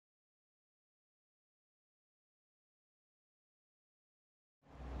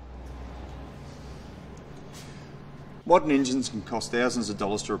Modern engines can cost thousands of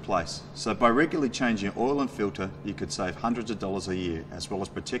dollars to replace, so by regularly changing your oil and filter, you could save hundreds of dollars a year, as well as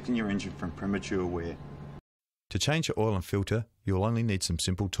protecting your engine from premature wear. To change your oil and filter, you'll only need some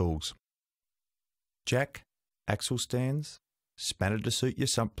simple tools. Jack, axle stands, spanner to suit your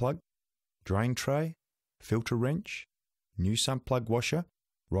sump plug, drain tray, filter wrench, new sump plug washer,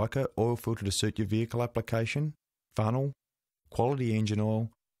 Ryco oil filter to suit your vehicle application, funnel, quality engine oil,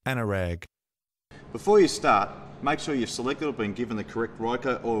 and a rag. Before you start, make sure you've selected or been given the correct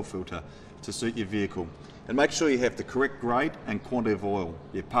Ryco oil filter to suit your vehicle. And make sure you have the correct grade and quantity of oil.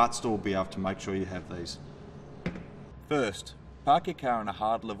 Your parts store will be able to make sure you have these. First, park your car on a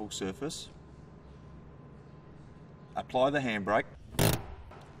hard level surface, apply the handbrake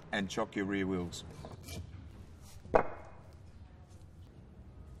and chock your rear wheels.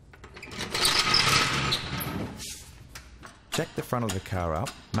 Jack the front of the car up.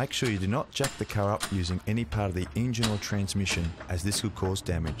 Make sure you do not jack the car up using any part of the engine or transmission, as this could cause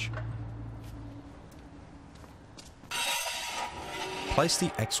damage. Place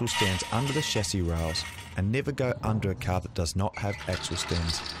the axle stands under the chassis rails and never go under a car that does not have axle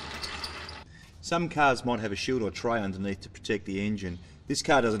stands. Some cars might have a shield or tray underneath to protect the engine. This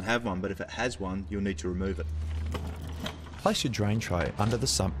car doesn't have one, but if it has one, you'll need to remove it. Place your drain tray under the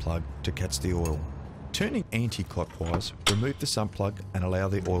sump plug to catch the oil. Turning anti-clockwise, remove the sump plug and allow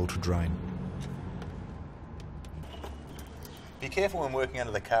the oil to drain. Be careful when working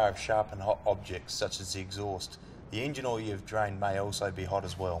under the car of sharp and hot objects such as the exhaust. The engine oil you've drained may also be hot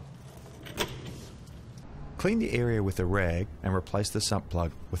as well. Clean the area with a rag and replace the sump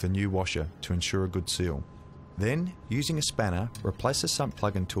plug with a new washer to ensure a good seal. Then, using a spanner, replace the sump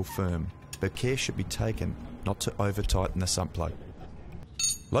plug until firm, but care should be taken not to over-tighten the sump plug.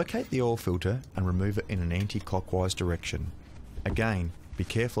 Locate the oil filter and remove it in an anti-clockwise direction. Again, be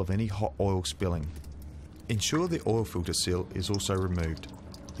careful of any hot oil spilling. Ensure the oil filter seal is also removed.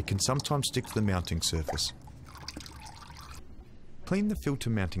 It can sometimes stick to the mounting surface. Clean the filter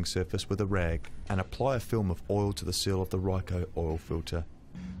mounting surface with a rag and apply a film of oil to the seal of the Ryco oil filter.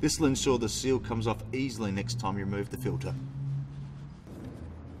 This will ensure the seal comes off easily next time you remove the filter.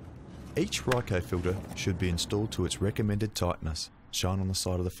 Each Ryco filter should be installed to its recommended tightness, shown on the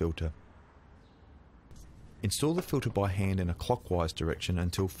side of the filter. Install the filter by hand in a clockwise direction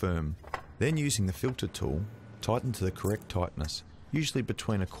until firm. Then, using the filter tool, tighten to the correct tightness, usually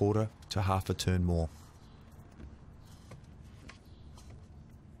between a quarter to half a turn more.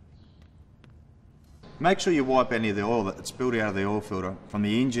 Make sure you wipe any of the oil that's spilled out of the oil filter from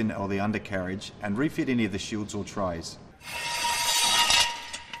the engine or the undercarriage and refit any of the shields or trays.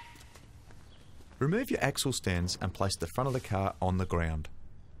 Remove your axle stands and place the front of the car on the ground.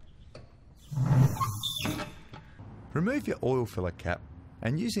 Remove your oil filler cap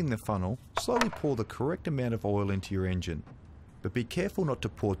and, using the funnel, slowly pour the correct amount of oil into your engine. But be careful not to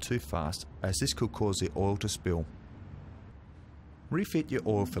pour too fast, as this could cause the oil to spill. Refit your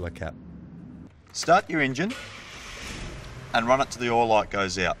oil filler cap. Start your engine and run it till the oil light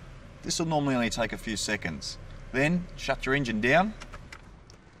goes out. This will normally only take a few seconds. Then shut your engine down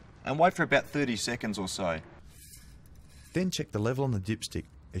and wait for about 30 seconds or so. Then check the level on the dipstick.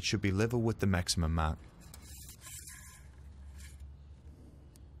 It should be level with the maximum mark.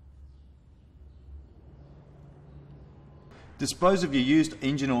 Dispose of your used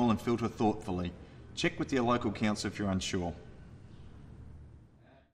engine oil and filter thoughtfully. Check with your local council if you're unsure.